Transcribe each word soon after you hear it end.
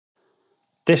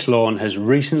This lawn has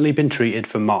recently been treated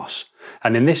for moss,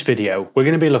 and in this video we're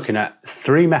going to be looking at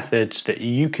 3 methods that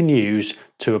you can use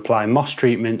to apply moss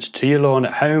treatments to your lawn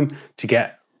at home to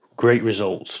get great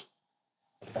results.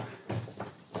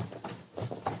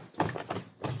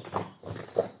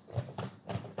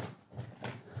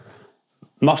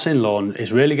 Moss in lawn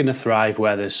is really going to thrive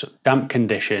where there's damp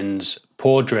conditions,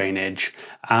 poor drainage,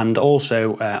 and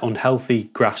also unhealthy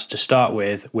grass to start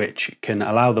with, which can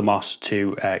allow the moss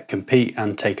to compete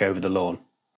and take over the lawn.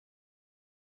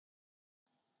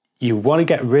 You want to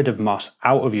get rid of moss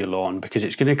out of your lawn because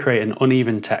it's going to create an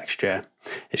uneven texture.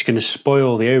 It's going to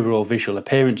spoil the overall visual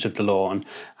appearance of the lawn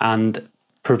and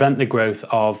prevent the growth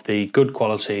of the good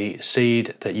quality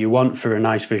seed that you want for a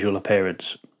nice visual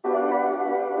appearance.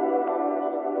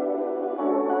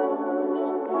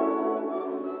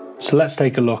 So let's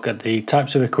take a look at the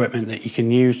types of equipment that you can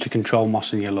use to control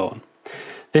moss in your lawn.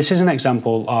 This is an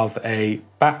example of a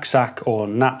backsack or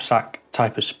knapsack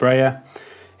type of sprayer.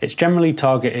 It's generally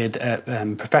targeted at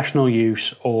professional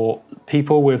use or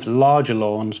people with larger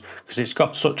lawns because it's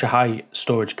got such a high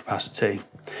storage capacity.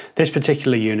 This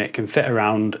particular unit can fit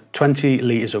around 20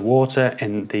 litres of water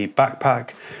in the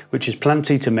backpack, which is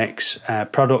plenty to mix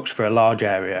products for a large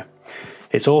area.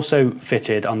 It's also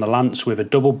fitted on the lance with a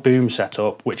double boom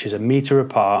setup, which is 1 metre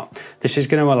apart. This is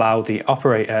going to allow the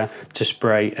operator to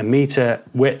spray 1 metre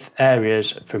width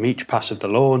areas from each pass of the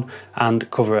lawn and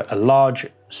cover a large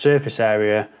surface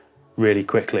area really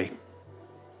quickly.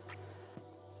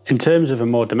 In terms of a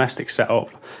more domestic setup,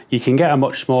 you can get a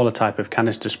much smaller type of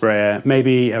canister sprayer,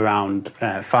 maybe around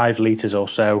 5 litres or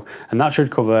so, and that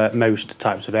should cover most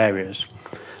types of areas.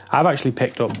 I've actually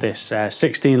picked up this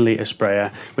 16 litre sprayer,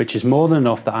 which is more than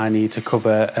enough that I need to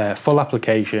cover full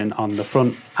application on the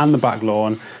front and the back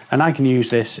lawn, and I can use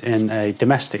this in a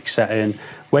domestic setting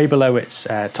way below its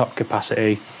top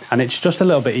capacity, and it's just a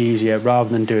little bit easier rather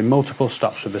than doing multiple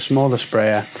stops with a smaller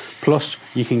sprayer. Plus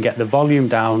you can get the volume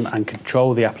down and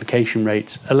control the application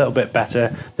rates a little bit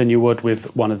better than you would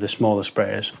with one of the smaller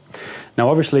sprayers. Now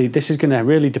obviously this is going to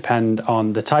really depend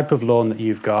on the type of lawn that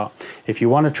you've got. If you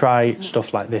want to try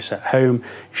stuff like this at home,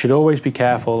 you should always be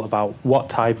careful about what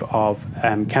type of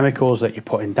chemicals that you're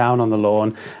putting down on the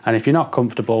lawn, and if you're not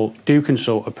comfortable, do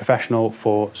consult a professional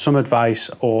for some advice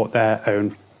or their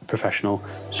own professional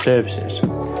services.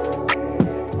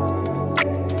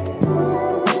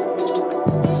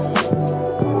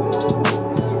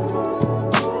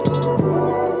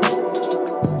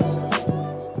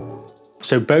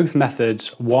 So both methods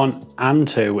 1 and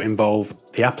 2 involve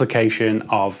the application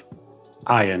of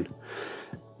iron.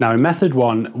 Now in method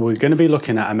 1, we're going to be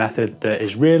looking at a method that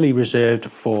is really reserved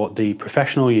for the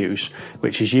professional use,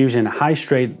 which is using a high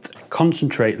strength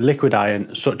concentrate liquid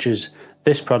iron such as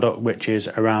this product, which is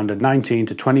around a 19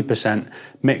 to 20%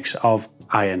 mix of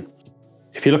iron.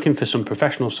 If you're looking for some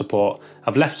professional support,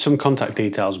 I've left some contact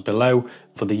details below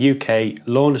for the UK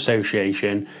Lawn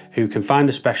Association, who can find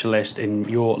a specialist in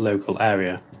your local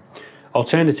area.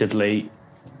 Alternatively,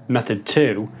 method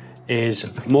 2 is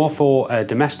more for a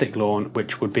domestic lawn,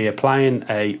 which would be applying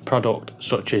a product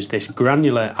such as this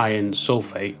granular iron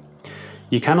sulfate.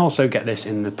 You can also get this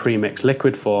in the pre-mixed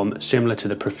liquid form, similar to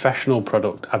the professional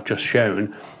product I've just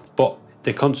shown, but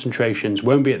the concentrations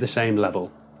won't be at the same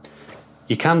level.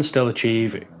 You can still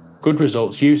achieve good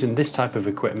results using this type of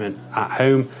equipment at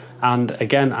home, and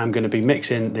again I'm going to be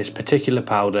mixing this particular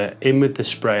powder in with the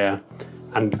sprayer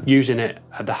and using it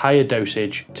at the higher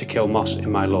dosage to kill moss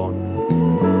in my lawn.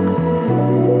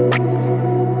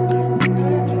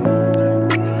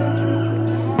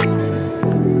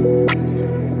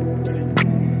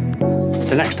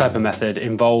 The next type of method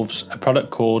involves a product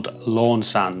called lawn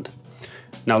sand.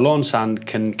 Now lawn sand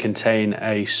can contain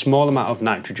a small amount of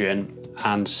nitrogen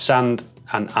and sand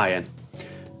and iron.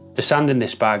 The sand in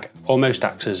this bag almost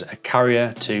acts as a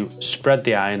carrier to spread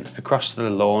the iron across the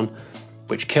lawn,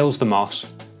 which kills the moss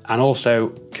and also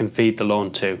can feed the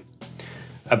lawn too.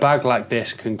 A bag like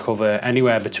this can cover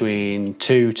anywhere between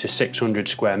 200 to 600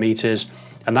 square meters,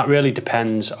 and that really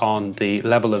depends on the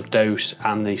level of dose,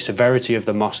 and the severity of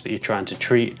the moss that you're trying to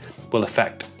treat will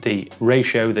affect the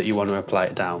ratio that you want to apply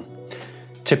it down.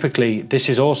 Typically, this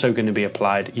is also going to be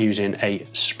applied using a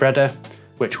spreader,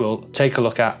 which we'll take a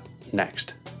look at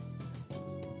next.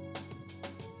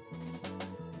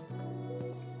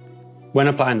 When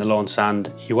applying the lawn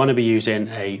sand, you want to be using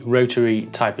a rotary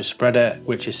type of spreader,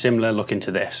 which is similar looking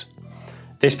to this.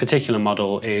 This particular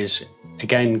model is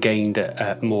again gained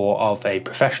at more of a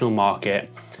professional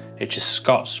market. It's a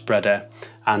Scott spreader,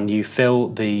 and you fill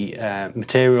the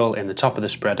material in the top of the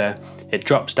spreader, it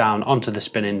drops down onto the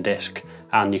spinning disc,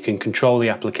 and you can control the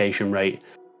application rate.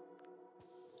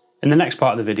 In the next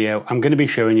part of the video, I'm going to be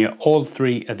showing you all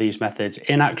three of these methods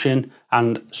in action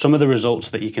and some of the results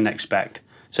that you can expect.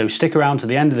 So stick around to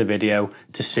the end of the video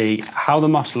to see how the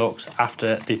moss looks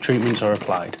after the treatments are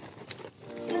applied.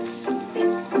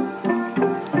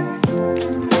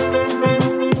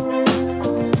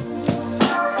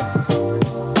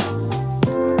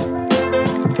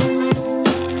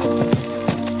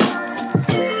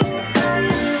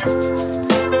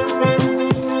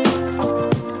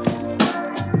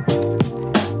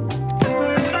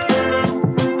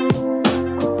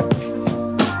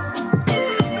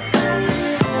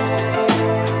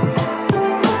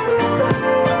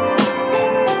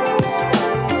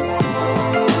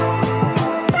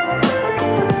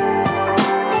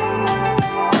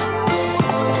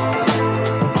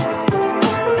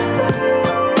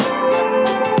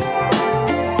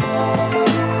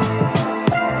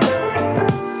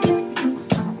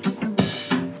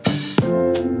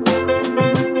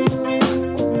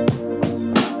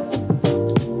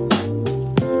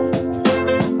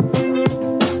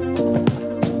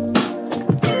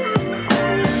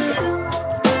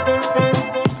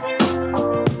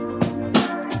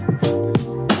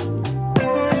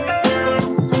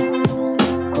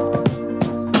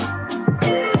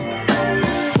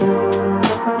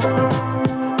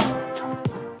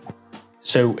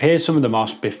 So here's some of the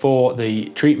moss before the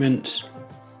treatments.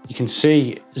 You can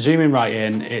see, zooming right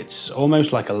in, it's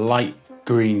almost like a light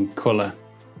green colour.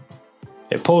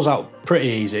 It pulls out pretty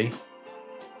easy.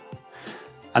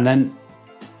 And then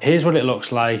here's what it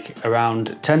looks like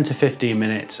around 10 to 15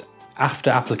 minutes after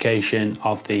application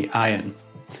of the iron.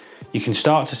 You can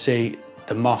start to see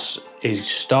the moss is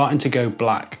starting to go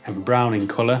black and brown in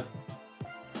colour.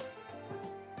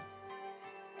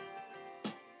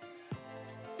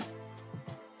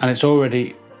 And it's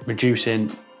already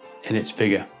reducing in its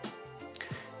figure.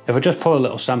 If I just pull a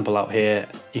little sample out here,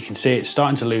 you can see it's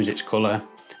starting to lose its colour,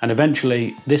 and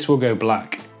eventually this will go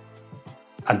black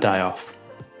and die off.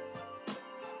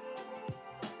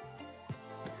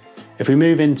 If we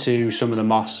move into some of the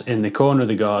moss in the corner of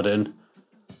the garden,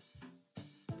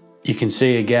 you can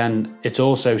see again it's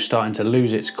also starting to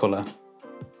lose its colour.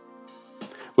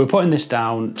 We're putting this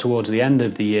down towards the end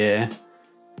of the year.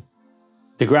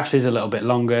 The grass is a little bit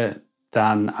longer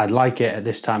than I'd like it at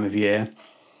this time of year,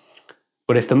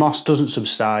 but if the moss doesn't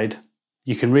subside,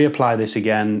 you can reapply this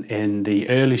again in the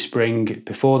early spring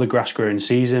before the grass growing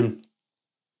season,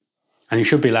 and you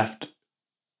should be left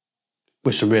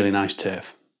with some really nice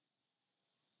turf.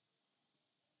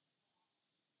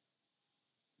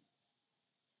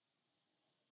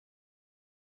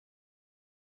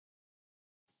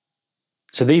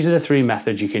 So these are the three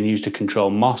methods you can use to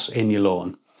control moss in your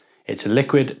lawn. It's a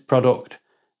liquid product,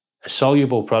 a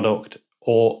soluble product,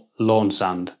 or lawn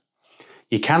sand.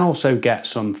 You can also get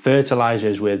some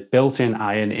fertilizers with built-in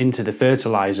iron into the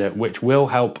fertilizer, which will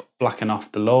help blacken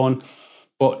off the lawn.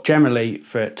 But generally,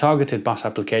 for targeted moss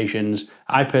applications,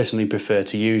 I personally prefer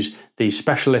to use these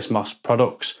specialist moss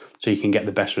products so you can get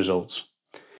the best results.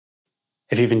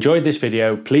 If you've enjoyed this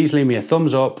video, please leave me a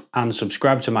thumbs up and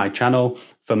subscribe to my channel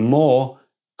for more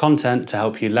content to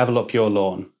help you level up your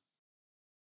lawn.